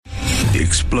The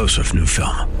explosive new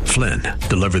film, Flynn,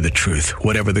 deliver the truth,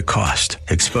 whatever the cost,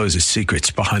 exposes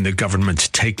secrets behind the government's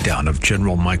takedown of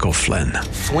General Michael Flynn.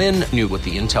 Flynn knew what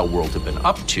the intel world had been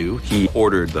up to. He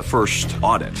ordered the first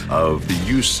audit of the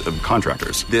use of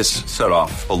contractors. This set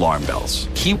off alarm bells.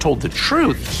 He told the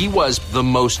truth. He was the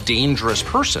most dangerous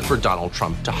person for Donald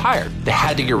Trump to hire. They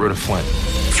had to get rid of Flynn.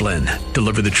 Flynn,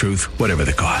 deliver the truth, whatever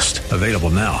the cost. Available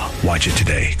now. Watch it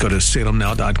today. Go to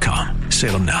salemnow.com.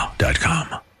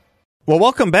 salemnow.com. Well,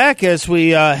 welcome back as we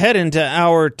head into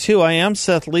hour two. I am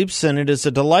Seth Leibson. It is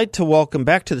a delight to welcome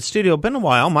back to the studio. Been a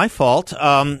while, my fault.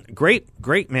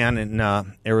 Great man in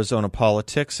Arizona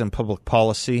politics and public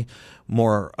policy,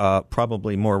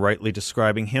 probably more rightly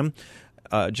describing him.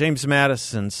 James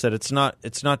Madison said it's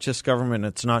not just government,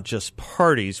 it's not just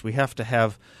parties. We have to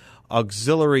have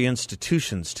auxiliary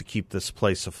institutions to keep this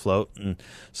place afloat. And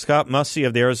Scott Mussi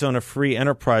of the Arizona Free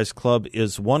Enterprise Club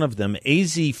is one of them,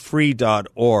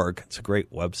 azfree.org. It's a great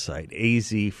website,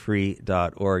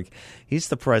 azfree.org. He's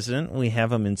the president. We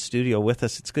have him in studio with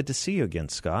us. It's good to see you again,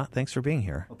 Scott. Thanks for being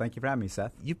here. Well, thank you for having me,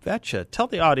 Seth. You betcha. Tell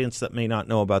the audience that may not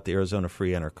know about the Arizona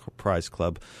Free Enterprise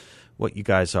Club what you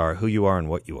guys are, who you are, and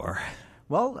what you are.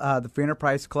 Well, the Free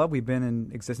Enterprise Club, we've been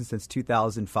in existence since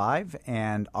 2005,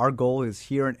 and our goal is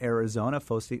here in Arizona,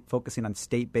 focusing on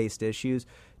state-based issues,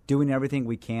 doing everything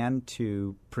we can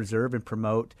to preserve and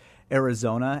promote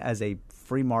Arizona as a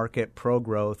free market,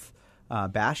 pro-growth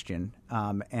bastion,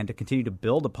 and to continue to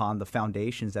build upon the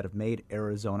foundations that have made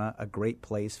Arizona a great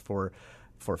place for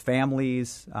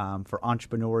families, for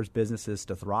entrepreneurs, businesses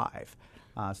to thrive.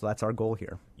 So that's our goal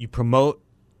here. You promote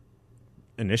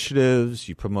initiatives,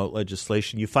 you promote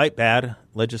legislation, you fight bad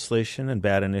legislation and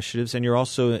bad initiatives, and you're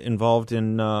also involved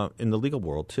in the legal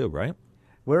world too, right?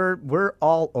 We're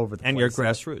all over the place. And you're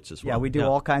grassroots as well. Yeah, we do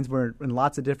all kinds. We're in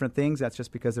lots of different things. That's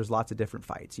just because there's lots of different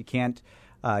fights. You can't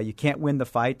win the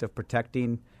fight of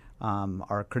protecting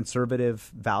our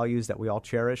conservative values that we all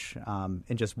cherish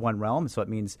in just one realm. So it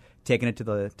means taking it to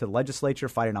the legislature,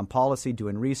 fighting on policy,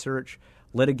 doing research,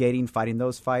 litigating, fighting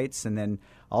those fights, and then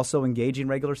also engaging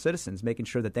regular citizens, making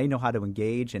sure that they know how to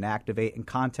engage and activate and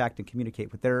contact and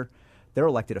communicate with their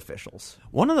elected officials.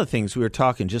 One of the things we were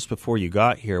talking just before you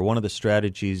got here, one of the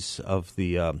strategies of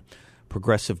the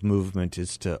progressive movement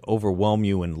is to overwhelm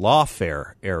you in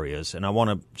lawfare areas. And I want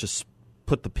to just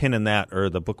put the pin in that, or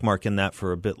the bookmark in that,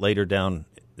 for a bit later down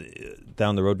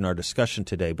the road in our discussion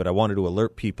today. But I wanted to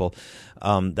alert people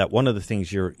that one of the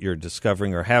things you're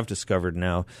discovering or have discovered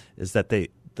now is that they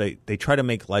try to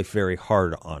make life very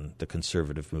hard on the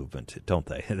conservative movement, don't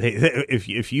they?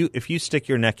 If you stick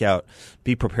your neck out,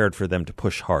 be prepared for them to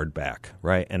push hard back,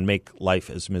 right, and make life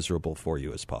as miserable for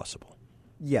you as possible.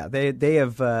 Yeah, they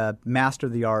have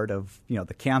mastered the art of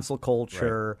the cancel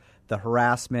culture, right, the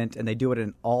harassment, and they do it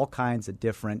in all kinds of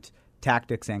different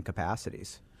tactics and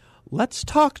capacities. Let's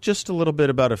talk just a little bit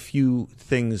about a few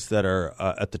things that are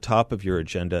at the top of your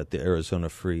agenda at the Arizona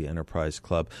Free Enterprise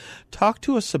Club. Talk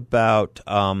to us about,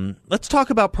 let's talk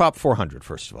about Prop 400,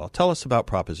 first of all. Tell us about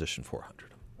Proposition 400.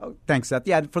 Oh, thanks, Seth.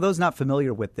 Yeah, for those not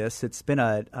familiar with this, it's been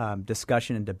a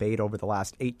discussion and debate over the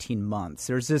last 18 months.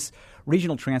 There's this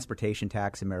regional transportation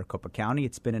tax in Maricopa County.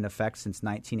 It's been in effect since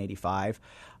 1985.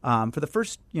 For the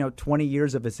first 20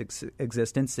 years of its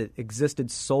existence, it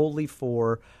existed solely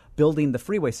for building the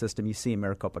freeway system you see in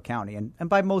Maricopa County. And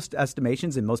by most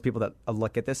estimations, and most people that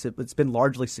look at this, it's been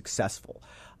largely successful.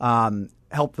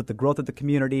 Helped with the growth of the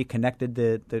community, connected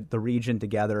the region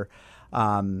together,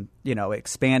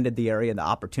 expanded the area and the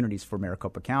opportunities for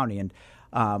Maricopa County. And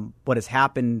what has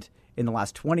happened in the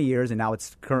last 20 years, and now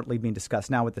it's currently being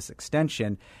discussed now with this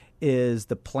extension, is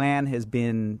the plan has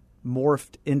been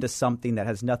morphed into something that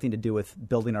has nothing to do with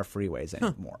building our freeways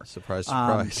anymore. Surprise,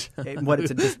 surprise. What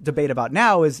it's a debate about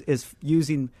now is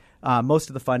using most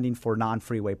of the funding for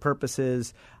non-freeway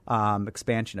purposes,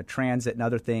 expansion of transit and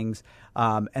other things.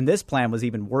 And this plan was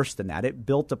even worse than that. It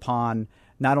built upon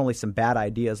not only some bad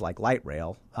ideas like light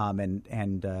rail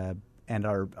and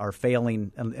our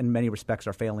failing, in many respects,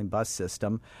 our failing bus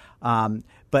system,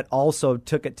 but also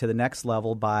took it to the next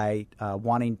level by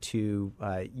wanting to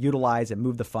utilize and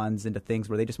move the funds into things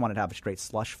where they just wanted to have a straight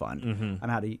slush fund on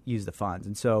how to use the funds.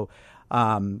 And so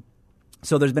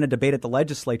there's been a debate at the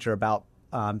legislature about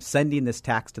sending this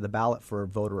tax to the ballot for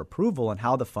voter approval and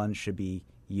how the funds should be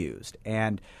used.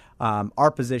 And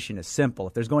our position is simple.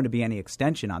 If there's going to be any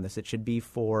extension on this, it should be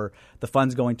for the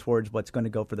funds going towards what's going to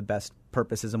go for the best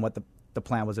purposes and what the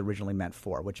plan was originally meant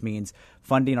for, which means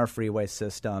funding our freeway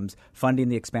systems, funding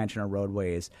the expansion of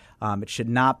roadways. It should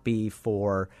not be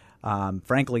for,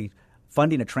 frankly,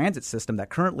 funding a transit system that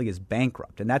currently is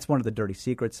bankrupt. And that's one of the dirty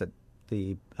secrets that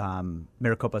the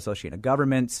Maricopa Association of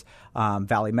Governments,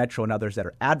 Valley Metro, and others that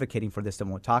are advocating for this,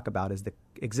 and we'll talk about, is the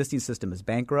existing system is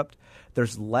bankrupt.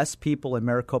 There's less people in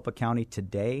Maricopa County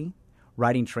today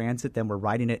riding transit than were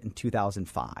riding it in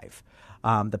 2005.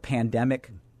 The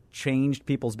pandemic changed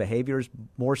people's behaviors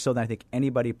more so than I think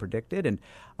anybody predicted, and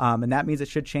that means it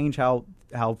should change how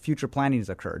future planning has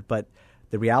occurred. But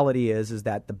the reality is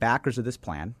that the backers of this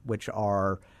plan, which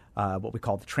are what we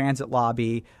call the transit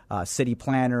lobby, city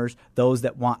planners, those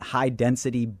that want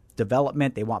high-density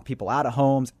development, they want people out of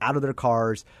homes, out of their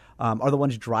cars, are the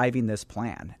ones driving this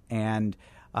plan. And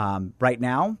right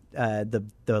now, the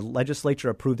legislature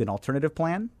approved an alternative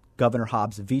plan. Governor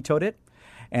Hobbs vetoed it.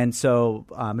 And so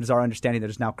it is our understanding that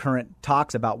there's now current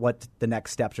talks about what the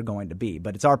next steps are going to be.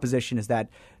 But it's our position is that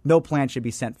no plan should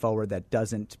be sent forward that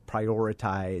doesn't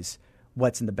prioritize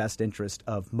what's in the best interest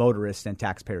of motorists and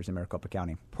taxpayers in Maricopa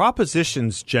County.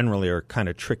 Propositions generally are kind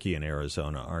of tricky in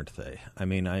Arizona, aren't they? I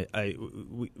mean,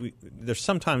 there's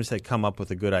sometimes they come up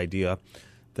with a good idea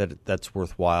that's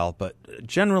worthwhile, but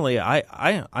generally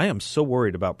I am so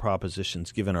worried about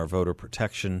propositions given our voter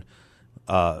protection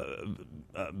act,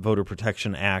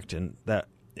 and that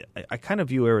I kind of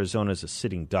view Arizona as a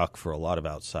sitting duck for a lot of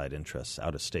outside interests,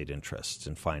 out-of-state interests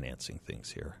in financing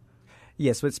things here.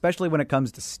 Yes, especially when it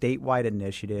comes to statewide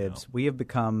initiatives, we have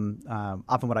become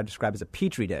often what I describe as a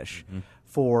petri dish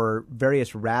for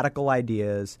various radical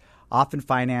ideas, often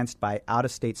financed by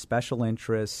out-of-state special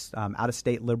interests,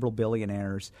 out-of-state liberal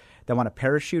billionaires that want to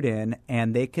parachute in,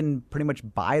 and they can pretty much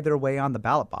buy their way on the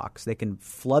ballot box. They can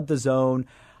flood the zone,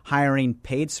 hiring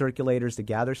paid circulators to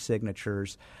gather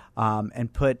signatures,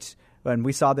 and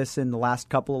we saw this in the last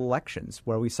couple of elections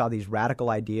where we saw these radical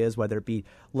ideas, whether it be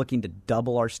looking to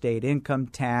double our state income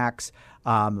tax,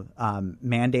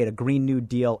 mandate a Green New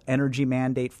Deal energy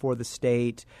mandate for the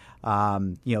state.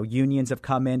 Unions have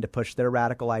come in to push their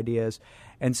radical ideas.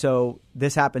 And so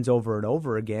this happens over and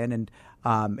over again. And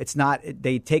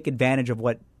they take advantage of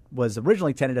what was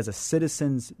originally intended as a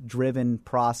citizens-driven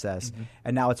process,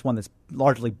 and now it's one that's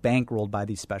largely bankrolled by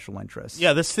these special interests.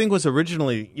 Yeah, this thing was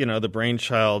originally, the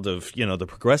brainchild of, the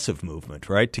progressive movement,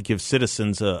 right? To give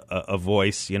citizens a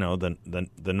voice, the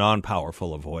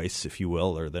non-powerful a voice, if you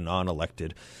will, or the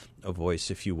non-elected a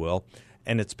voice, if you will.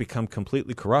 And it's become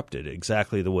completely corrupted,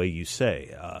 exactly the way you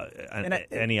say.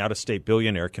 Any out-of-state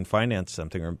billionaire can finance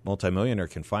something, or multimillionaire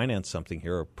can finance something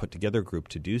here, or put together a group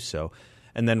to do so.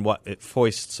 And then what it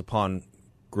foists upon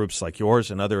groups like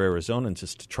yours and other Arizonans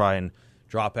is to try and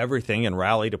drop everything and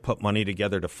rally to put money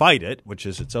together to fight it, which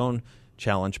is its own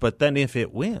challenge. But then if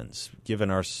it wins, given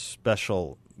our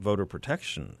special Voter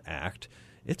Protection Act,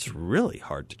 it's really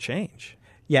hard to change.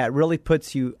 Yeah, it really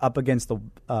puts you up against the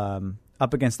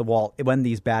wall when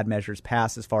these bad measures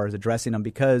pass as far as addressing them,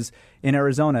 because in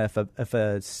Arizona, if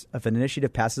an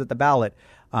initiative passes at the ballot,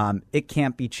 it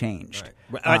can't be changed.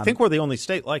 Right. I think we're the only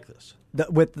state like this.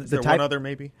 Is there one other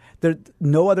maybe?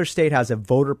 No other state has a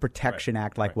Voter Protection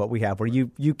Act like what we have, where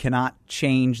you cannot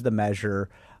change the measure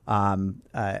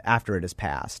after it is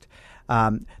passed.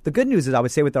 The good news is, I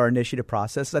would say, with our initiative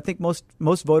process, I think most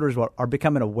voters are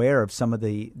becoming aware of some of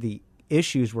the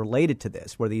issues related to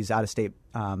this, where these out-of-state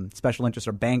special interests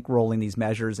are bankrolling these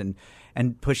measures and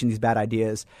pushing these bad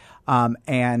ideas.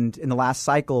 And in the last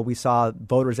cycle, we saw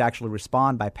voters actually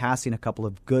respond by passing a couple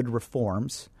of good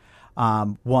reforms.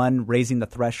 One, raising the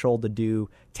threshold to do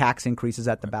tax increases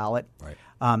at the ballot. Right.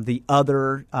 The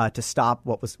other, to stop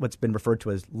what's been referred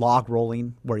to as log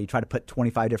rolling, where you try to put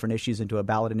 25 different issues into a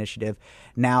ballot initiative.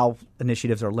 Now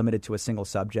initiatives are limited to a single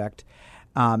subject.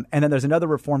 And then there's another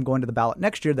reform going to the ballot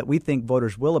next year that we think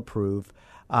voters will approve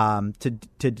to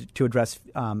address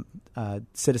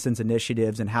citizens'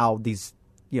 initiatives and how these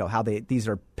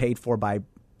are paid for by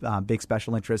big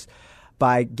special interests,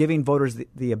 by giving voters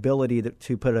the ability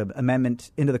to put an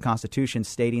amendment into the Constitution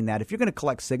stating that if you're going to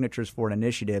collect signatures for an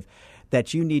initiative,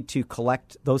 that you need to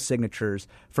collect those signatures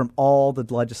from all the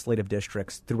legislative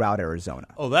districts throughout Arizona.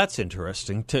 Oh, that's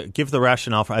interesting. To give the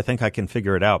rationale for, I think I can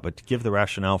figure it out, but to give the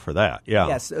rationale for that, yeah.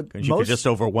 Yes. You could just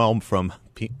overwhelm from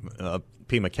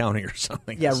Pima County or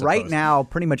something. Yeah, right now,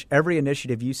 pretty much every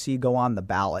initiative you see go on the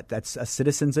ballot, that's a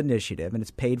citizen's initiative, and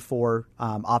it's paid for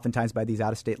oftentimes by these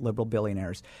out-of-state liberal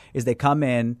billionaires, is they come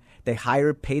in, they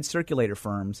hire paid circulator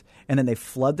firms, and then they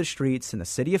flood the streets in the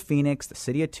city of Phoenix, the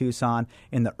city of Tucson,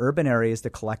 in the urban areas to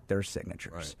collect their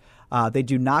signatures. Right. They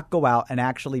do not go out and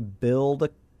actually build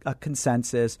a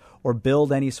consensus or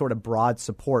build any sort of broad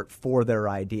support for their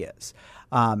ideas.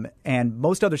 And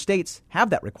most other states have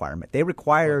that requirement. They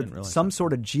require some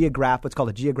sort of what's called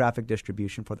a geographic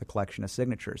distribution for the collection of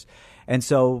signatures. And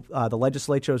so the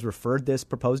legislature has referred this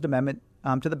proposed amendment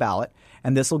to the ballot,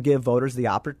 and this will give voters the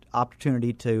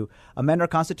opportunity to amend our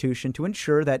Constitution to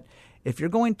ensure that if you're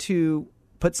going to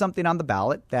put something on the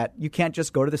ballot, that you can't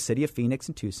just go to the city of Phoenix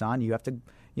and Tucson. You have to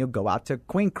go out to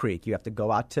Queen Creek. You have to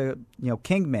go out to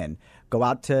Kingman, go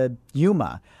out to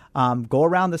Yuma, go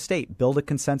around the state, build a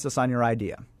consensus on your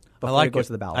idea before it goes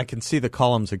to the ballot. I can see the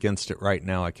columns against it right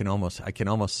now. I can almost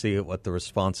see what the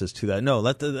response is to that. No,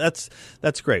 that's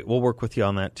great. We'll work with you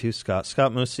on that too, Scott.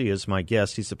 Scott Mussi is my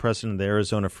guest. He's the president of the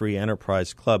Arizona Free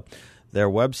Enterprise Club. Their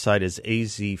website is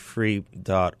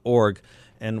azfree.org.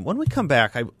 And when we come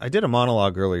back, I did a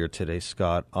monologue earlier today,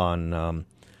 Scott, on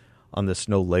this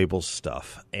no labels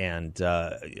stuff, and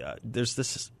there's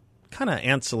this kind of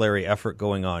ancillary effort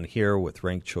going on here with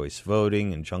ranked choice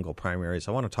voting and jungle primaries.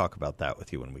 I want to talk about that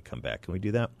with you when we come back. Can we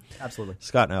do that? Absolutely.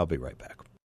 Scott and I will be right back.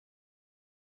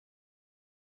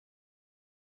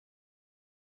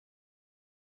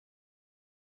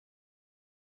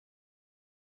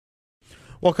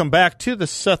 Welcome back to the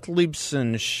Seth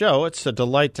Leibsohn Show. It's a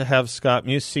delight to have Scott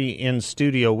Mussi in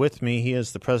studio with me. He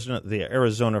is the president of the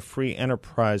Arizona Free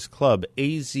Enterprise Club,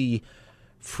 azfree.org.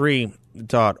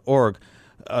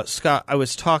 Scott, I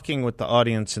was talking with the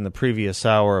audience in the previous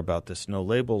hour about this no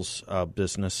labels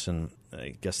business, and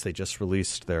I guess they just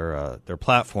released their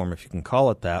platform, if you can call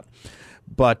it that,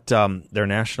 but their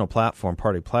national platform,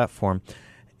 party platform,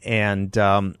 and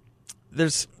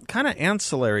there's kind of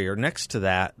ancillary, or next to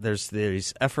that, there's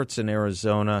these efforts in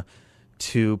Arizona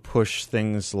to push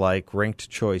things like ranked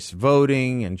choice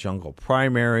voting and jungle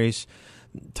primaries.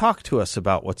 Talk to us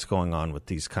about what's going on with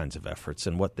these kinds of efforts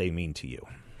and what they mean to you.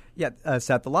 Yeah,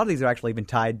 Seth, a lot of these are actually even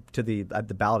tied to the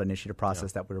ballot initiative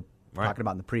process that we were talking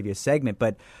about in the previous segment.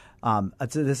 But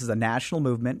this is a national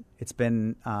movement. It's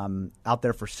been out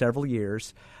there for several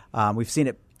years. We've seen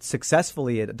it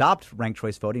successfully adopt ranked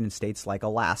choice voting in states like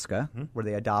Alaska, where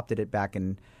they adopted it back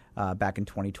in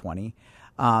 2020.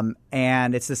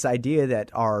 And it's this idea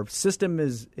that our system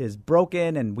is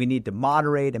broken, and we need to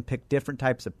moderate and pick different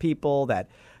types of people that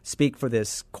speak for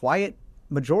this quiet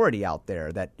majority out there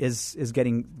that is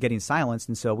getting silenced.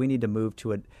 And so we need to move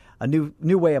to a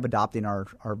new way of adopting our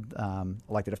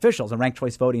elected officials. And ranked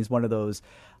choice voting is one of those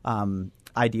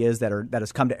ideas that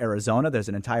has come to Arizona. There's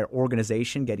an entire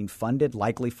organization getting funded,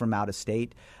 likely from out of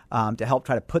state, to help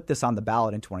try to put this on the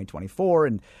ballot in 2024.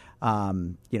 And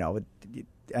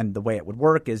and the way it would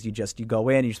work is you go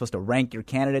in, and you're supposed to rank your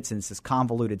candidates, and it's this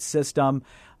convoluted system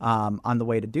on the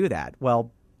way to do that.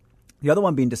 Well, the other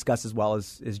one being discussed as well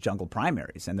is jungle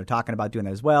primaries, and they're talking about doing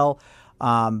that as well.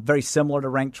 Very similar to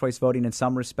ranked choice voting in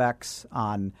some respects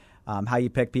on how you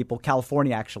pick people.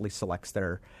 California actually selects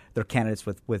their candidates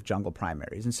with jungle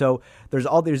primaries. And so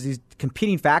there's these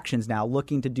competing factions now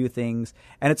looking to do things,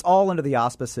 and it's all under the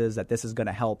auspices that this is going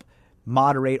to help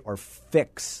moderate or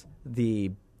fix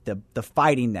the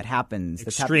fighting that happens.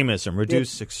 Extremism,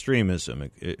 reduce extremism,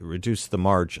 reduce the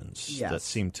margins that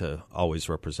seem to always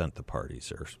represent the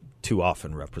parties, or too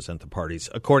often represent the parties,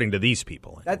 according to these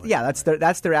people. Anyway.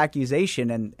 That's their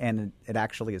accusation, and it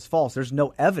actually is false. There's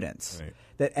no evidence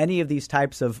that any of these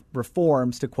types of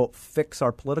reforms to, quote, fix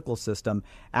our political system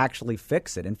actually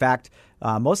fix it. In fact,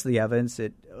 most of the evidence,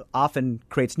 it often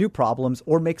creates new problems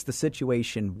or makes the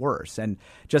situation worse. And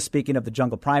just speaking of the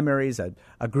jungle primaries, a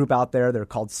group out there, they're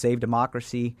called Save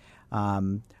Democracy,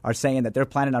 are saying that they're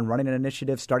planning on running an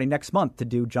initiative starting next month to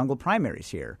do jungle primaries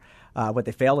here. What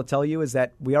they fail to tell you is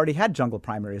that we already had jungle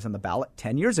primaries on the ballot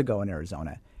 10 years ago in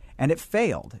Arizona, and it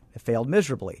failed. It failed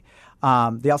miserably.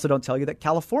 They also don't tell you that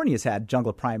California's had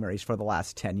jungle primaries for the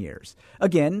last 10 years.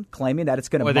 Again, claiming that it's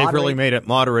going to moderate. They've really made it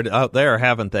moderate out there,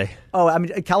 haven't they? Oh, I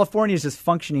mean, California is just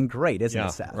functioning great, isn't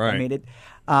it, Seth? Right. I mean,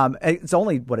 it's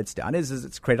only what it's done is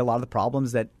it's created a lot of the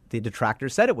problems that the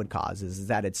detractors said it would cause, is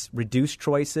that it's reduced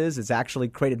choices. It's actually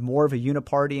created more of a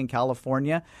uniparty in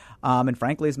California, and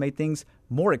frankly has made things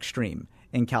more extreme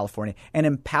in California and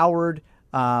empowered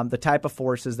the type of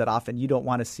forces that often you don't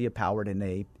want to see empowered in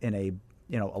a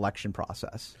election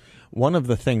process. One of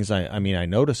the things I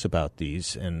notice about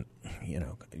these, and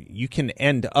you can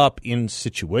end up in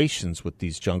situations with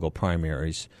these jungle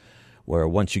primaries where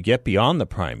once you get beyond the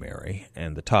primary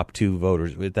and the top two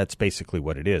voters, that's basically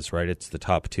what it is, right? It's the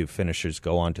top two finishers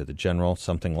go on to the general,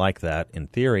 something like that in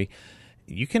theory.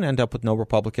 You can end up with no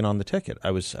Republican on the ticket.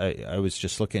 I was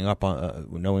just looking up,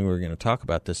 knowing we were going to talk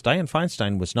about this. Dianne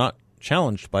Feinstein was not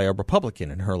challenged by a Republican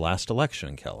in her last election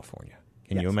in California.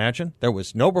 Can you imagine? There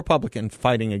was no Republican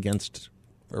fighting against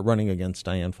or running against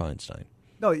Dianne Feinstein.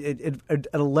 No, it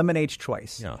eliminates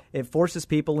choice. Yeah. It forces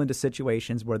people into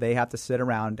situations where they have to sit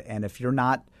around, and if you're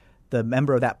not the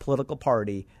member of that political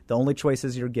party, the only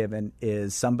choices you're given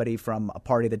is somebody from a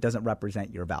party that doesn't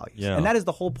represent your values. Yeah. And that is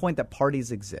the whole point that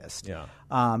parties exist. Yeah.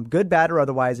 Good, bad, or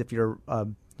otherwise, if you're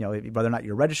whether or not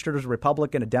you're registered as a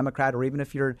Republican, a Democrat, or even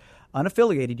if you're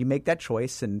unaffiliated, you make that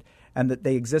choice, and that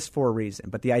they exist for a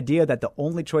reason. But the idea that the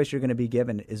only choice you're going to be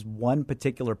given is one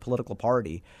particular political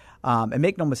party, and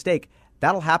make no mistake,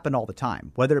 that'll happen all the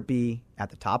time, whether it be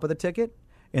at the top of the ticket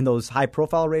in those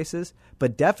high-profile races,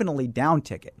 but definitely down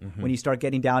ticket. When you start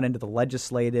getting down into the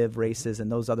legislative races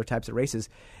and those other types of races,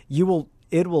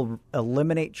 it will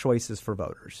eliminate choices for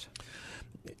voters.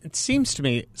 It seems to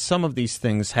me some of these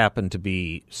things happen to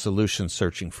be solution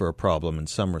searching for a problem in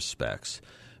some respects.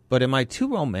 But am I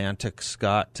too romantic,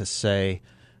 Scott, to say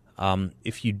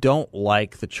if you don't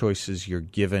like the choices you're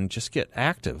given, just get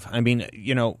active? I mean,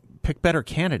 pick better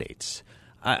candidates.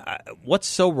 What's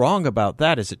so wrong about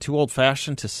that? Is it too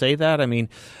old-fashioned to say that? I mean,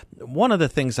 one of the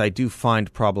things I do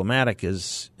find problematic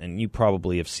is, and you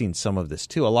probably have seen some of this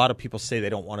too, a lot of people say they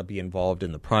don't want to be involved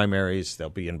in the primaries.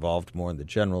 They'll be involved more in the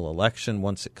general election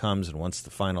once it comes and once the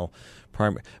final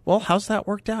primary. Well, how's that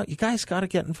worked out? You guys got to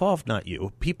get involved, not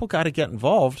you. People got to get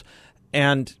involved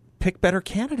and pick better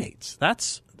candidates. That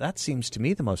seems to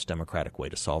me the most democratic way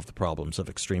to solve the problems of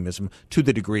extremism to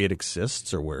the degree it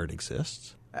exists or where it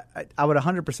exists. I would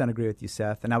 100% agree with you,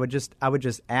 Seth, and I would just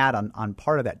add on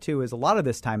part of that too is a lot of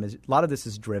this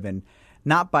is driven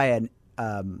not by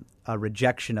a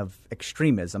rejection of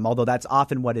extremism, although that's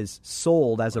often what is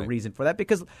sold as a reason for that.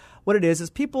 Because what it is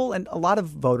people and a lot of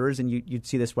voters, and you'd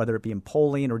see this whether it be in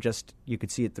polling or just you could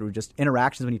see it through just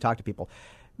interactions when you talk to people.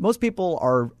 Most people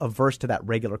are averse to that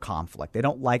regular conflict. They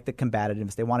don't like the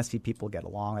combativeness. They want to see people get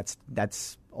along.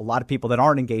 That's a lot of people that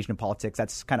aren't engaged in politics.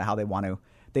 That's kind of how they want to.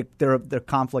 They're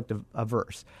conflict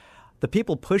averse. The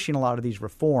people pushing a lot of these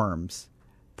reforms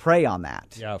prey on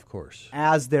that. Yeah, of course.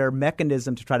 As their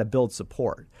mechanism to try to build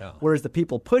support. Yeah. Whereas the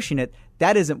people pushing it,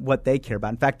 that isn't what they care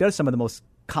about. In fact, they're some of the most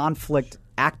conflict,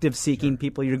 active-seeking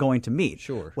people you're going to meet.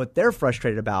 Sure. What they're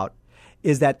frustrated about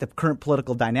is that the current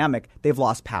political dynamic, they've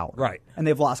lost power. Right. And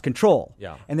they've lost control.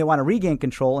 Yeah. And they want to regain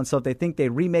control. And so if they think they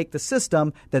remake the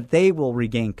system, that they will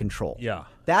regain control. Yeah.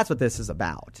 That's what this is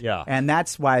about. Yeah. And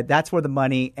that's where the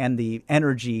money and the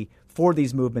energy for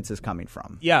these movements is coming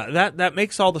from. Yeah, that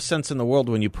makes all the sense in the world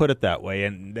when you put it that way.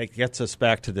 And that gets us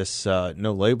back to this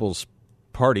no labels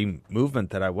party movement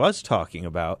that I was talking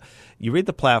about. You read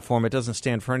the platform, it doesn't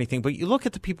stand for anything, but you look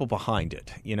at the people behind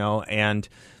it, and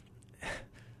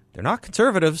they're not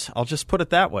conservatives. I'll just put it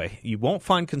that way. You won't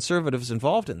find conservatives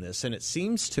involved in this. And it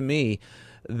seems to me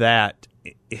that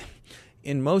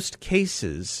in most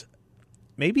cases,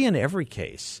 maybe in every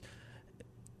case,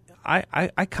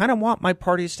 I kind of want my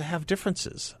parties to have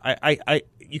differences.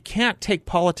 You can't take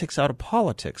politics out of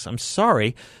politics. I'm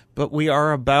sorry, but we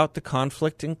are about the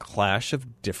conflict and clash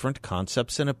of different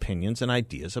concepts and opinions and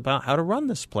ideas about how to run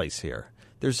this place here.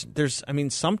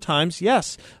 Sometimes,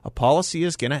 yes, a policy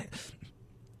is going to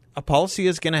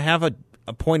have a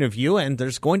point of view, and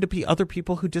there's going to be other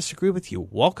people who disagree with you.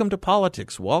 Welcome to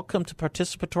politics. Welcome to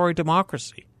participatory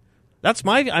democracy. That's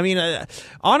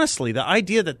honestly, the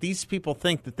idea that these people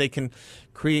think that they can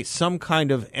create some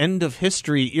kind of end of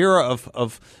history era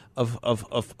of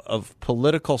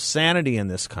political sanity in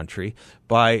this country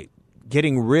by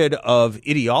getting rid of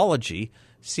ideology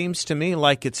seems to me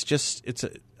like it's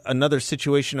another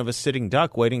situation of a sitting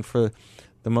duck waiting for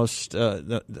the most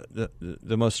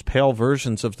the most pale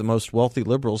versions of the most wealthy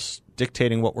liberals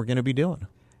dictating what we're going to be doing.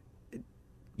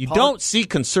 You don't see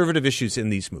conservative issues in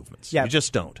these movements. Yeah. You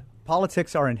just don't.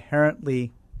 Politics are going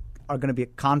to be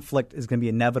conflict is going to be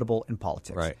inevitable in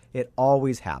politics. Right. It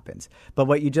always happens. But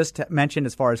what you just mentioned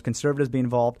as far as conservatives being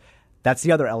involved, that's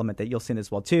the other element that you'll see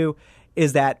as well too,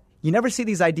 is that you never see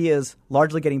these ideas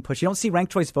largely getting pushed. You don't see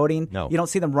ranked choice voting. No. You don't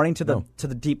see them running to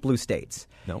the deep blue states.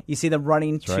 No. You see them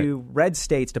running to red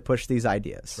states to push these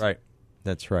ideas. Right.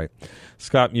 That's right.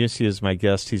 Scott Mussi is my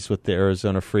guest. He's with the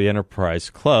Arizona Free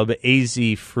Enterprise Club,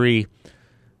 azfree.org.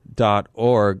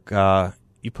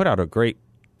 You put out a great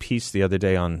piece the other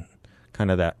day on kind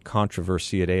of that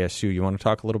controversy at ASU. You want to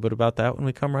talk a little bit about that when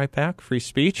we come right back? Free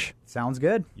speech? Sounds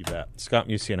good. You bet. Scott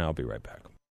Mussi and I will be right back.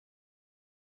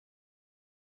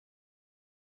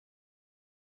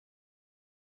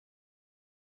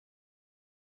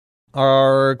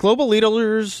 Are global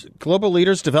leaders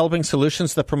developing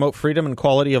solutions that promote freedom and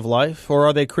quality of life, or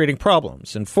are they creating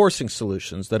problems and forcing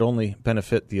solutions that only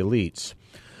benefit the elites?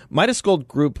 Midas Gold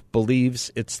Group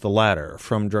believes it's the latter.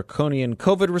 From draconian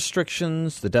COVID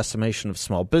restrictions, the decimation of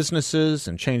small businesses,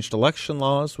 and changed election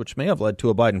laws, which may have led to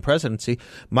a Biden presidency,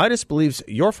 Midas believes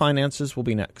your finances will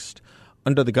be next.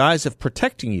 Under the guise of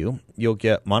protecting you, you'll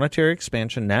get monetary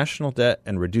expansion, national debt,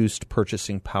 and reduced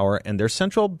purchasing power, and their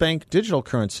central bank digital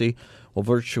currency will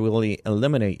virtually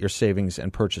eliminate your savings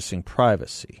and purchasing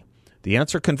privacy. The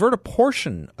answer: convert a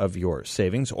portion of your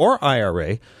savings or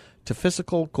IRA to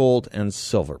physical gold and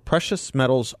silver. Precious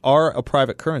metals are a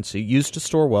private currency used to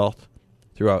store wealth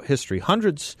throughout history.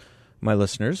 Hundreds, my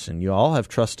listeners, and you all have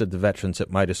trusted the veterans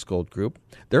at Midas Gold Group.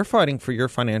 They're fighting for your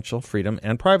financial freedom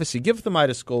and privacy. Give the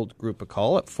Midas Gold Group a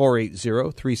call at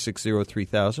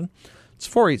 480-360-3000. It's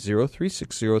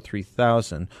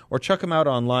 480-360-3000. Or check them out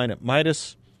online at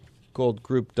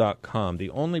MidasGoldGroup.com.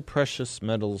 The only precious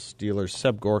metals dealers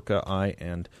Seb Gorka, I,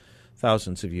 and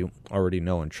thousands of you already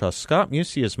know and trust. Scott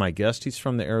Mussi is my guest. He's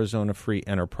from the Arizona Free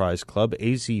Enterprise Club,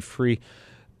 azfree.org.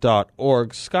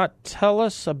 Scott, tell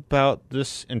us about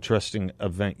this interesting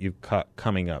event you've got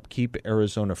coming up, Keep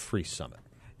Arizona Free Summit.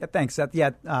 Yeah, thanks, Seth.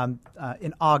 Yeah,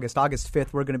 in August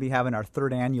 5th, we're going to be having our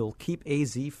third annual Keep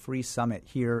AZ Free Summit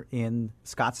here in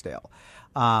Scottsdale.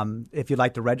 If you'd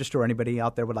like to register, or anybody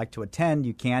out there would like to attend,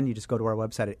 you can. You just go to our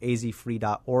website at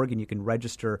azfree.org and you can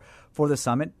register for the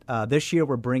summit. This year,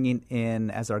 we're bringing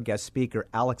in as our guest speaker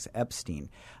Alex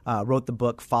Epstein. Wrote the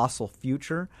book Fossil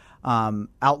Future,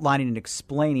 outlining and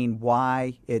explaining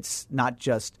why it's not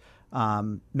just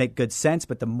make good sense,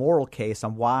 but the moral case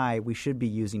on why we should be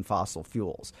using fossil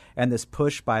fuels. And this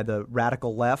push by the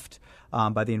radical left,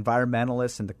 by the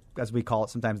environmentalists, and as we call it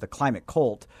sometimes, the climate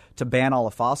cult, to ban all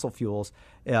of fossil fuels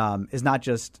is not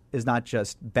just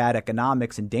bad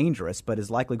economics and dangerous, but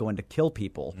is likely going to kill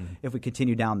people if we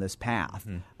continue down this path.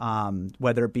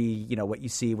 Whether it be what you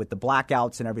see with the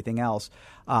blackouts and everything else.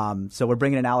 So we're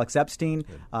bringing in Alex Epstein.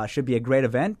 Should be a great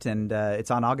event, and it's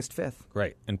on August 5th.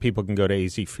 Great, and people can go to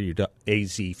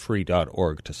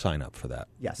azfree.org to sign up for that.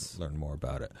 Yes, learn more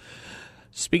about it.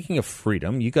 Speaking of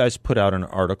freedom, you guys put out an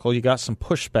article. You got some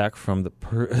pushback from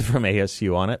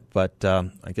ASU on it, but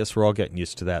I guess we're all getting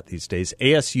used to that these days.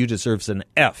 ASU deserves an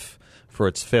F for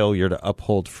its failure to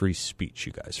uphold free speech,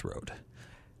 you guys wrote.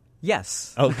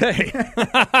 Yes. Okay.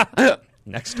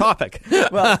 Next topic.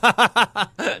 Well,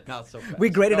 not so fast. We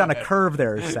graded on a curve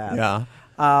there, Seth. Yeah.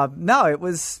 No, it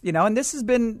was, and this has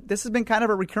been kind of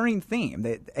a recurring theme.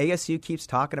 The ASU keeps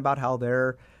talking about how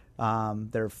they're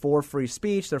for free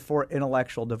speech, they're for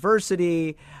intellectual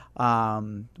diversity.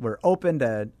 We're open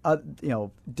to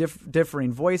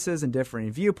differing voices and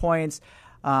differing viewpoints.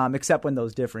 Except when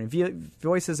those differing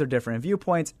voices or different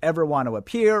viewpoints ever want to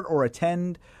appear or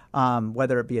attend,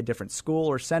 whether it be a different school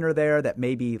or center there that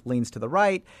maybe leans to the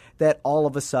right, that all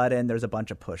of a sudden there's a bunch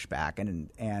of pushback.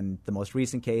 And the most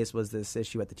recent case was this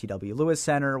issue at the T.W. Lewis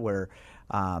Center where,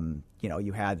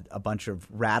 you had a bunch of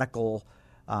radical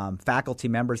faculty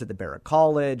members at the Barrett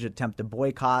College attempt to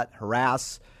boycott,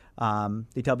 harass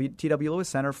the T.W. Lewis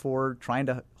Center for trying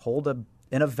to hold an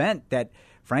event that,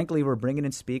 frankly, we're bringing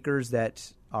in speakers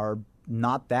that are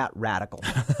not that radical.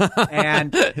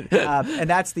 and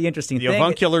that's the interesting thing. The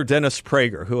avuncular Dennis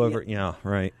Prager, whoever,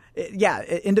 right. Yeah,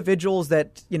 individuals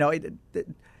that,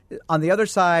 on the other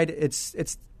side,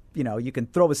 it's you can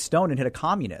throw a stone and hit a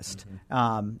communist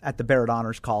at the Barrett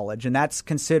Honors College, and that's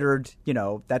considered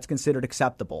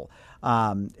acceptable.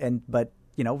 But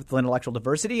with intellectual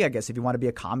diversity, I guess if you want to be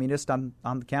a communist on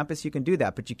the campus, you can do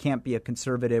that, but you can't be a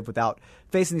conservative without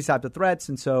facing these types of threats.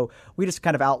 And so we just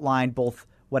kind of outlined both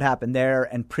what happened there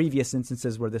and previous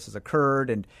instances where this has occurred.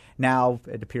 And now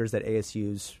it appears that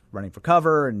ASU's running for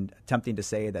cover and attempting to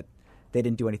say that they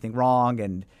didn't do anything wrong.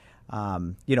 And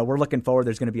we're looking forward.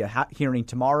 There's going to be a hearing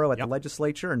tomorrow at the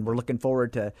legislature, and we're looking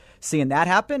forward to seeing that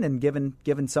happen and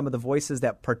given some of the voices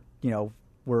that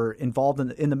were involved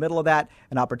in the middle of that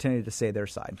an opportunity to say their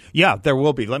side. Yeah, there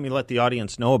will be. Let me let the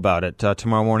audience know about it.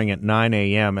 Tomorrow morning at 9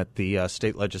 a.m. at the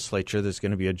state legislature, there's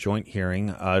going to be a joint hearing.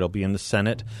 It'll be in the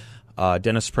Senate.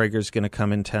 Dennis Prager is going to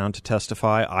come in town to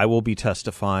testify. I will be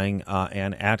testifying.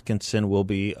 Ann Atkinson will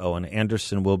be. And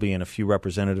Anderson will be, and a few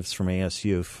representatives from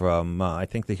ASU. From I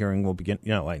think the hearing will begin.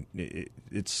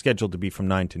 It's scheduled to be from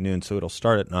 9 to noon, so it'll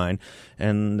start at 9.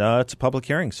 And it's a public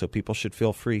hearing, so people should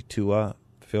feel free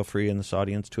in this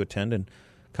audience to attend and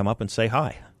come up and say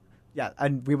hi. Yeah,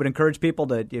 and we would encourage people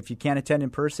to, if you can't attend in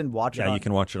person, watch it. Yeah, you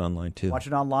can watch it online too. Watch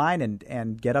it online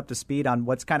and get up to speed on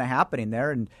what's kind of happening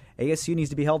there. And ASU needs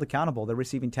to be held accountable. They're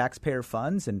receiving taxpayer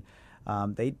funds, and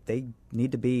they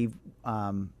need to be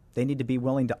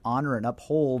willing to honor and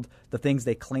uphold the things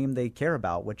they claim they care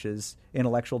about, which is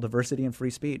intellectual diversity and free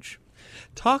speech.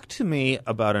 Talk to me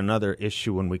about another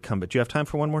issue when we come back. Do you have time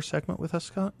for one more segment with us,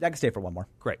 Scott? I can stay for one more.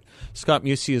 Great. Scott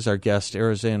Mussi is our guest,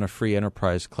 Arizona Free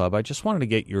Enterprise Club. I just wanted to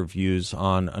get your views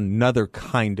on another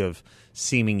kind of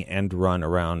seeming end run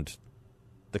around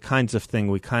the kinds of thing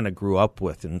we kind of grew up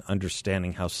with in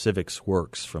understanding how civics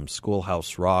works, from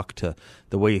Schoolhouse Rock to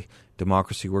the way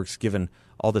democracy works, given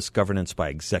all this governance by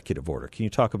executive order. Can you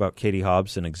talk about Katie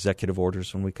Hobbs and executive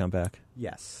orders when we come back?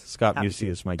 Yes. Scott Mussi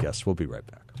is my guest. We'll be right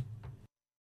back.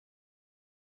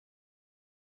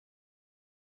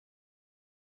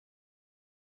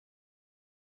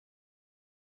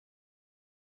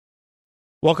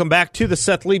 Welcome back to the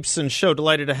Seth Leibson Show.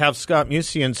 Delighted to have Scott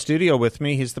Mussi in studio with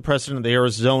me. He's the president of the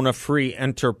Arizona Free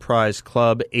Enterprise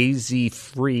Club.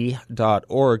 azfree.org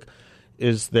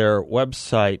is their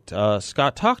website.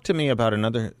 Scott, talk to me about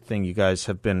another thing you guys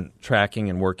have been tracking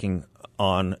and working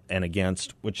on and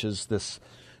against, which is this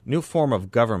new form of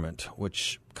government,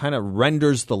 which kind of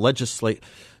renders the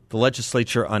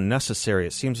legislature unnecessary,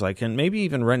 it seems like, and maybe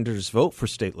even renders vote for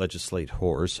state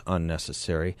legislators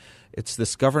unnecessary. It's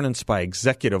this governance by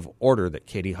executive order that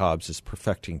Katie Hobbs is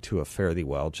perfecting to a fairly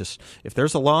well. Just if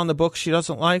there's a law in the book she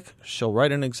doesn't like, she'll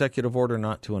write an executive order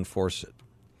not to enforce it.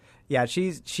 Yeah,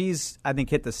 she's I think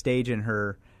hit the stage in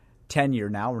her tenure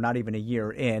now. We're not even a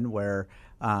year in, where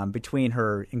between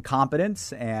her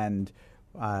incompetence and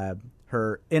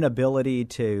her inability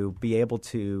to be able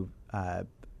to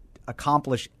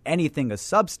accomplish anything of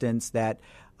substance, that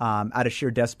out of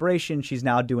sheer desperation, she's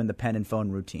now doing the pen and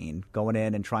phone routine, going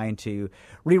in and trying to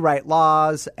rewrite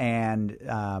laws and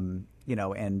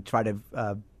and try to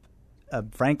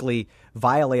frankly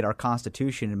violate our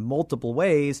Constitution in multiple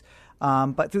ways.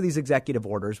 But through these executive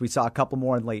orders, we saw a couple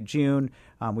more in late June.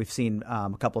 We've seen a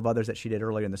couple of others that she did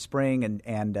earlier in the spring,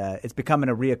 and it's becoming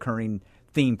a reoccurring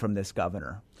theme from this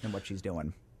governor and what she's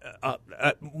doing.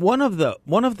 One of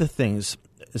the things,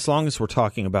 as long as we're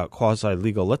talking about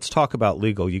quasi-legal, let's talk about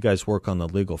legal. You guys work on the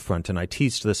legal front, and I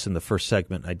teased this in the first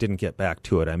segment. I didn't get back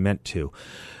to it. I meant to.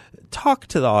 Talk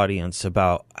to the audience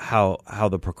about how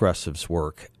the progressives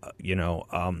work.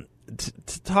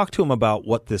 Talk to them about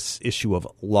what this issue of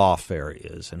lawfare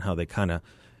is and how they kind of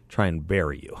try and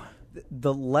bury you.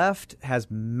 The left has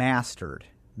mastered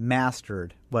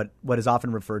what is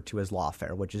often referred to as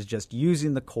lawfare, which is just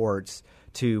using the courts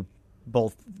to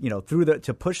both,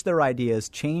 to push their ideas,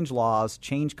 change laws,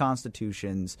 change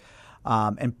constitutions,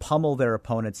 and pummel their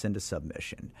opponents into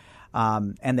submission.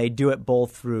 And they do it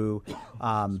both through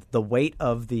the weight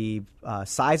of the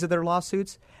size of their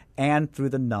lawsuits and through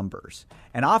the numbers,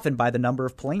 and often by the number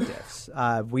of plaintiffs.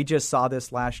 We just saw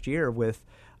this last year with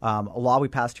a law we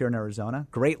passed here in Arizona,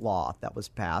 great law that was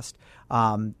passed,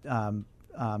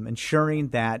 ensuring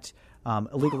that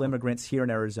illegal immigrants here in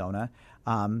Arizona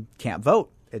can't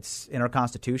vote. It's in our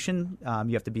Constitution.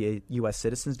 You have to be a U.S.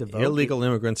 citizen to vote. Illegal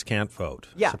immigrants can't vote.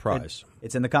 Yeah, surprise.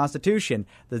 It's in the Constitution.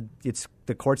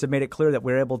 The courts have made it clear that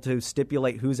we're able to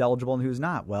stipulate who's eligible and who's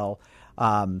not. Well,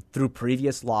 through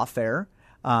previous lawfare,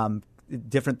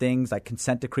 different things like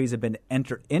consent decrees have been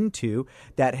entered into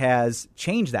that has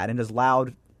changed that and has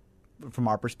allowed, from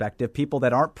our perspective, people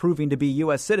that aren't proving to be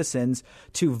U.S. citizens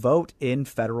to vote in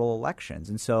federal elections.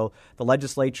 And so the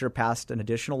legislature passed an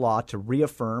additional law to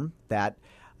reaffirm that,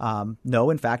 no,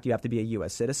 in fact, you have to be a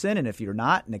U.S. citizen. And if you're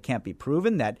not, and it can't be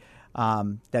proven, that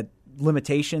that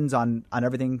limitations on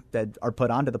everything that are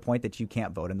put on to the point that you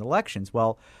can't vote in the elections.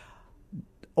 Well,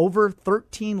 over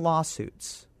 13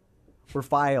 lawsuits were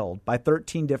filed by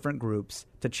 13 different groups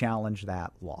to challenge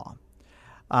that law.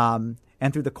 And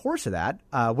through the course of that,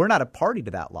 we're not a party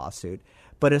to that lawsuit,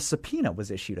 but a subpoena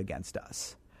was issued against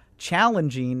us,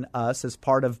 challenging us as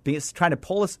part of trying to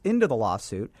pull us into the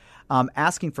lawsuit,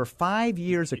 asking for 5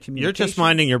 years of communication. You're just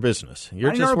minding your business.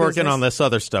 You're just working on this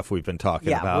other stuff we've been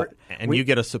talking about, and you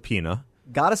get a subpoena.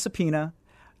 Got a subpoena,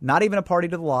 not even a party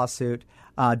to the lawsuit,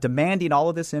 demanding all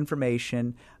of this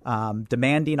information,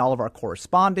 demanding all of our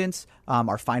correspondence,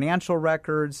 our financial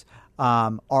records,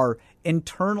 our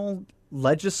internal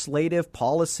legislative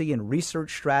policy and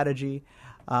research strategy,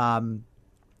 and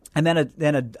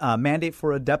then a mandate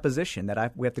for a deposition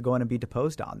that we have to go in and be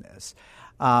deposed on this.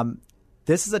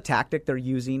 This is a tactic they're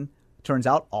using, turns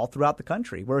out, all throughout the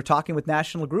country. We're talking with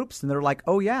national groups, and they're like,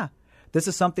 oh, yeah, this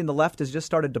is something the left has just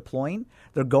started deploying.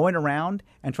 They're going around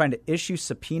and trying to issue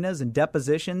subpoenas and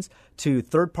depositions to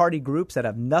third-party groups that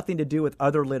have nothing to do with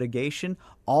other litigation,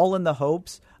 all in the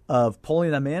hopes of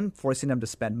pulling them in, forcing them to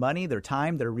spend money, their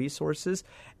time, their resources,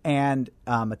 and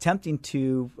attempting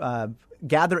to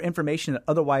gather information that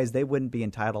otherwise they wouldn't be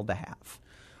entitled to have.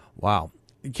 Wow.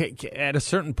 At a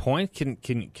certain point,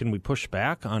 can we push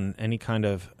back on any kind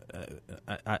of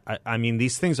I mean,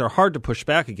 these things are hard to push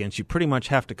back against. You pretty much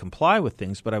have to comply with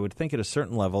things, but I would think at a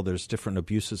certain level there's different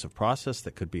abuses of process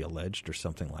that could be alleged or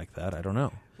something like that. I don't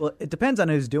know. Well, it depends on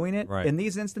who's doing it. Right. In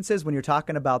these instances, when you're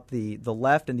talking about the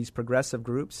left and these progressive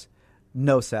groups,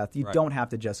 no, Seth, you don't have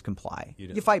to just comply.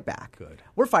 You fight back. Good.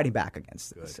 We're fighting back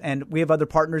against this. And we have other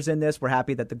partners in this. We're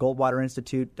happy that the Goldwater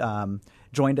Institute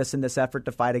joined us in this effort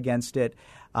to fight against it.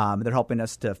 They're helping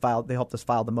us to file. They helped us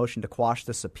file the motion to quash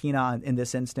the subpoena in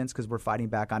this instance because we're fighting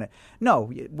back on it. No,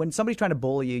 when somebody's trying to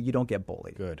bully you, you don't get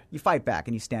bullied. Good. You fight back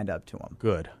and you stand up to them.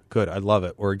 Good. I love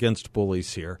it. We're against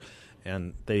bullies here.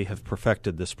 And they have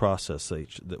perfected this process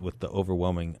with the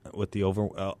overwhelming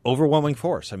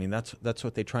force. I mean, that's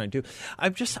what they try and do.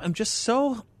 I'm just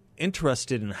so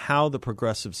interested in how the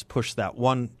progressives push that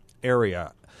one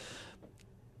area,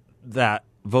 that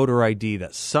voter ID,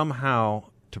 that somehow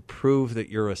to prove that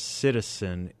you're a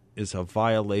citizen is a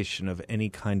violation of any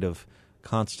kind of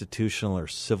constitutional or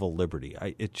civil liberty.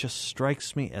 It just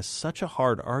strikes me as such a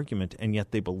hard argument, and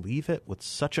yet they believe it with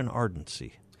such an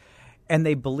ardency. And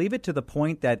they believe it to the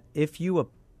point that if you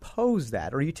oppose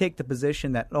that, or you take the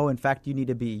position that, in fact, you need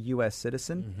to be a U.S.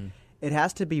 citizen, it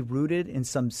has to be rooted in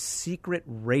some secret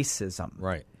racism.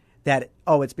 Right. That,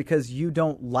 it's because you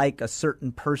don't like a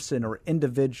certain person or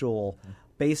individual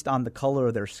based on the color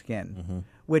of their skin,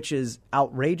 which is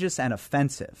outrageous and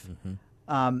offensive.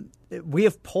 We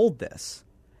have polled this.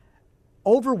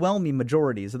 Overwhelming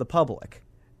majorities of the public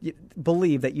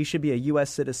believe that you should be a U.S.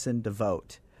 citizen to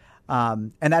vote.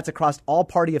 And that's across all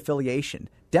party affiliation.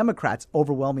 Democrats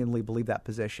overwhelmingly believe that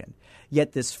position.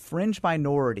 Yet this fringe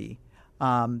minority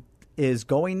is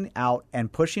going out and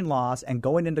pushing laws and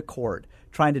going into court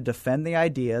trying to defend the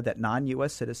idea that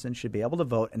non-U.S. citizens should be able to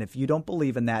vote. And if you don't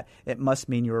believe in that, it must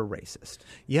mean you're a racist.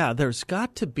 Yeah, there's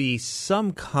got to be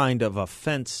some kind of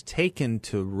offense taken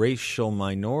to racial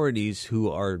minorities who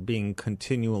are being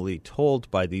continually told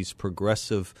by these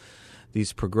progressive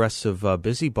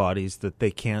busybodies that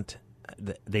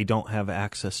they don't have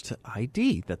access to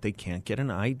ID, that they can't get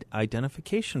an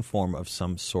identification form of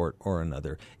some sort or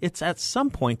another. It's at some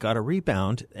point got to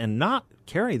rebound and not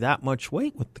carry that much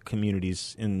weight with the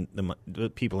communities the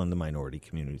people in the minority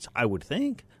communities. I would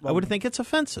think. I would think it's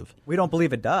offensive. We don't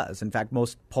believe it does. In fact,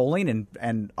 most polling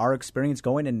and our experience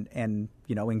going and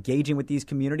engaging with these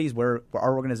communities where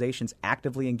our organization's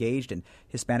actively engaged in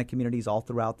Hispanic communities all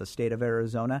throughout the state of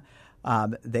Arizona,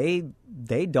 they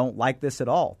don't like this at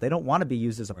all. They don't want to be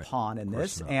used as a pawn in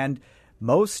this. Not. And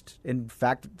most, in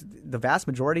fact, the vast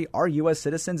majority are U.S.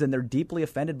 citizens, and they're deeply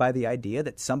offended by the idea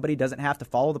that somebody doesn't have to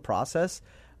follow the process,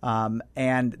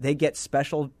 and they get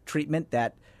special treatment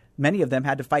that many of them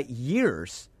had to fight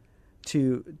years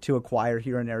to acquire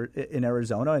here in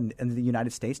Arizona and in the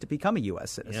United States to become a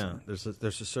U.S. citizen. Yeah,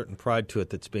 there's a certain pride to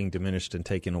it that's being diminished and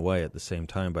taken away at the same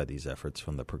time by these efforts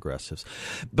from the progressives.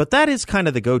 But that is kind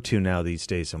of the go-to now these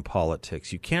days in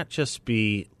politics. You can't just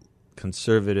be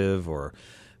conservative or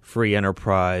free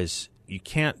enterprise. You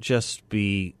can't just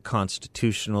be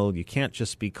constitutional. You can't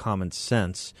just be common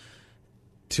sense.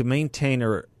 To maintain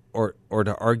or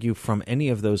to argue from any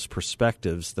of those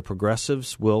perspectives, the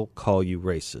progressives will call you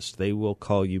racist. They will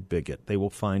call you bigot. They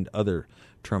will find other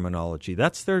terminology.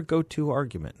 That's their go-to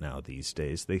argument now these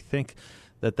days. They think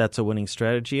that that's a winning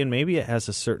strategy, and maybe it has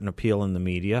a certain appeal in the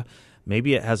media.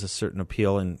 Maybe it has a certain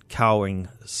appeal in cowing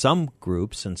some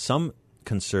groups and some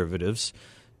conservatives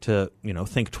to,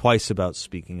 think twice about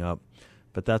speaking up.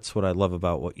 But that's what I love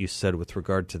about what you said with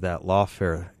regard to that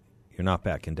lawfare. You're not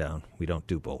backing down. We don't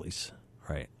do bullies.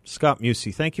 Right. Scott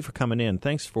Mussi, thank you for coming in.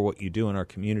 Thanks for what you do in our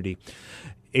community.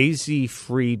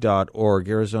 azfree.org,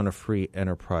 Arizona Free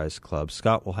Enterprise Club.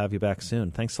 Scott, we'll have you back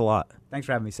soon. Thanks a lot. Thanks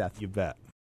for having me, Seth. You bet.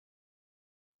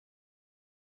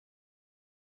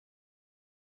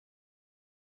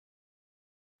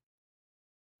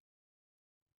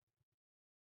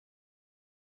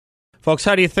 Folks,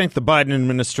 how do you think the Biden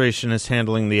administration is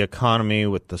handling the economy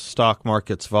with the stock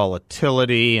market's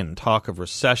volatility and talk of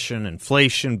recession,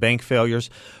 inflation, bank failures?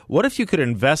 What if you could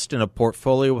invest in a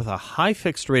portfolio with a high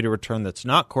fixed rate of return that's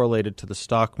not correlated to the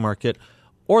stock market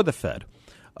or the Fed?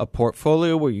 A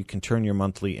portfolio where you can turn your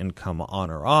monthly income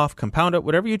on or off, compound it,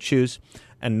 whatever you choose,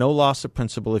 and no loss of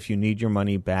principal if you need your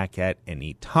money back at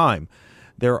any time.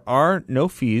 There are no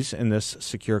fees in this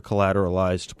secure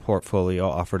collateralized portfolio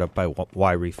offered up by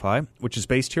YRefi, which is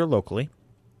based here locally.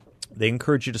 They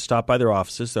encourage you to stop by their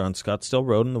offices. They're on Scottsdale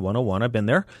Road in the 101. I've been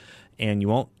there, and you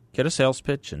won't get a sales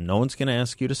pitch, and no one's going to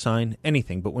ask you to sign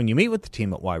anything. But when you meet with the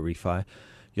team at YRefi,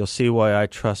 You'll see why I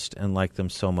trust and like them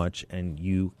so much, and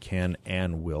you can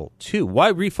and will too.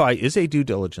 Why Refi is a due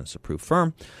diligence approved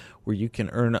firm where you can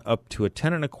earn up to a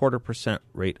 10.25%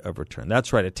 rate of return.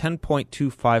 That's right, a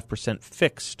 10.25%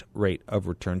 fixed rate of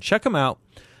return. Check them out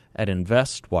at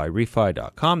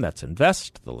investyrefy.com. That's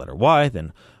invest, the letter Y,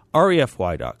 then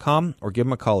refy.com, or give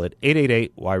them a call at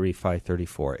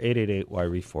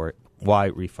 888-YREFI34,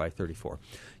 888-YREFI34.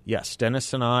 Yes,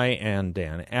 Dennis and I and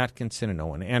Dan Atkinson and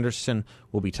Owen Anderson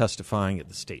will be testifying at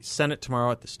the state Senate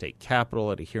tomorrow, at the state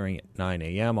Capitol, at a hearing at 9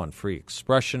 a.m. on free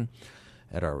expression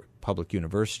at our public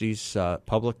universities,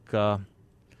 public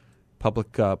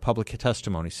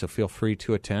testimony. So feel free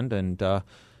to attend and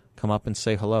come up and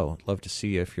say hello. I'd love to see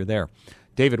you if you're there.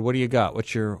 David, what do you got?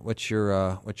 What's your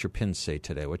pin say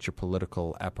today? What's your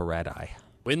political apparatus?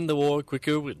 Win the war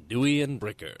quicker with Dewey and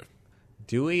Brinker.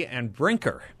 Dewey and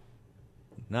Brinker.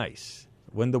 Nice.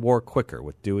 Win the war quicker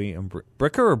with Dewey and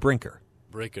Bricker or Brinker?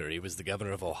 Bricker. He was the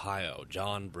governor of Ohio,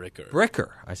 John Bricker.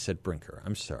 Bricker. I said Brinker.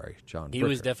 I'm sorry, John. He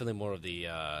was definitely more of the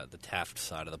Taft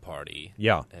side of the party.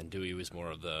 Yeah. And Dewey was more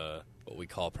of the what we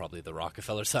call probably the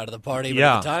Rockefeller side of the party. But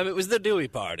yeah. at the time, it was the Dewey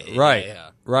party. Right.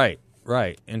 Yeah. Right.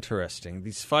 Interesting.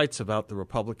 These fights about the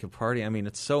Republican Party. I mean,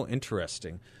 it's so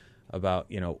interesting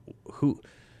about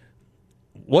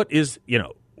what is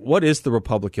the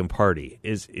Republican Party?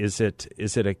 Is it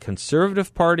a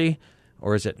conservative party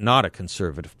or is it not a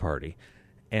conservative party?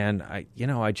 And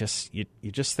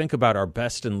you just think about our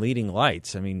best and leading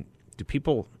lights. I mean, do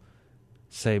people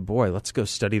say, "Boy, let's go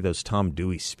study those Tom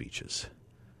Dewey speeches"?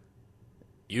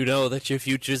 You know that your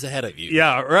future's ahead of you.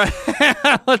 Yeah, right.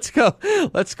 Let's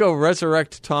go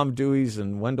resurrect Tom Dewey's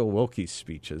and Wendell Willkie's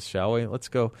speeches, shall we? Let's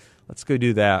go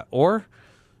do that. Or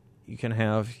you can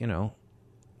have,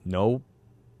 no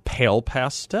pale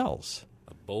pastels.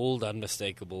 A bold,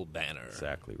 unmistakable banner.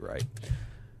 Exactly right.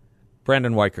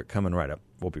 Brandon Weichert coming right up.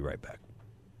 We'll be right back.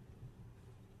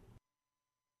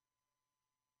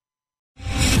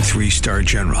 3-star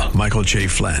General Michael J.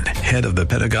 Flynn, head of the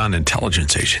Pentagon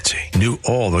Intelligence Agency, knew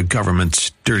all the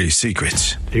government's dirty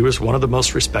secrets. He was one of the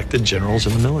most respected generals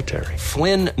in the military.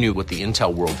 Flynn knew what the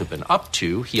intel world had been up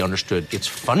to. He understood its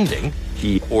funding.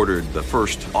 He ordered the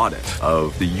first audit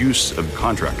of the use of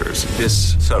contractors.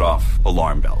 This set off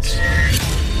alarm bells.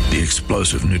 The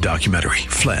explosive new documentary,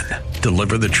 Flynn,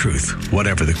 Deliver the Truth,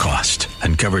 Whatever the Cost,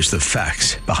 uncovers the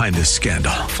facts behind this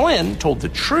scandal. Flynn told the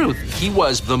truth. He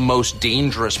was the most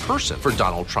dangerous person for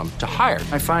Donald Trump to hire.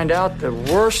 I find out the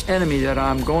worst enemy that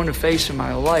I'm going to face in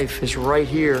my life is right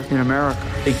here in America.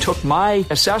 They took my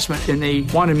assessment and they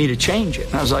wanted me to change it.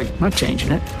 And I was like, I'm not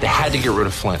changing it. They had to get rid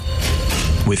of Flynn.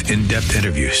 With in-depth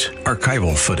interviews,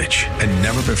 archival footage, and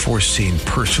never-before-seen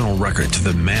personal records of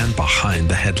the man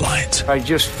behind the headlines. I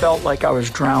just felt like I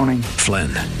was drowning. Flynn,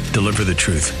 Deliver the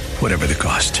Truth, Whatever the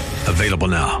Cost. Available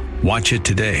now. Watch it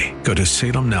today. Go to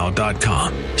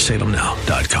salemnow.com.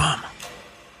 salemnow.com.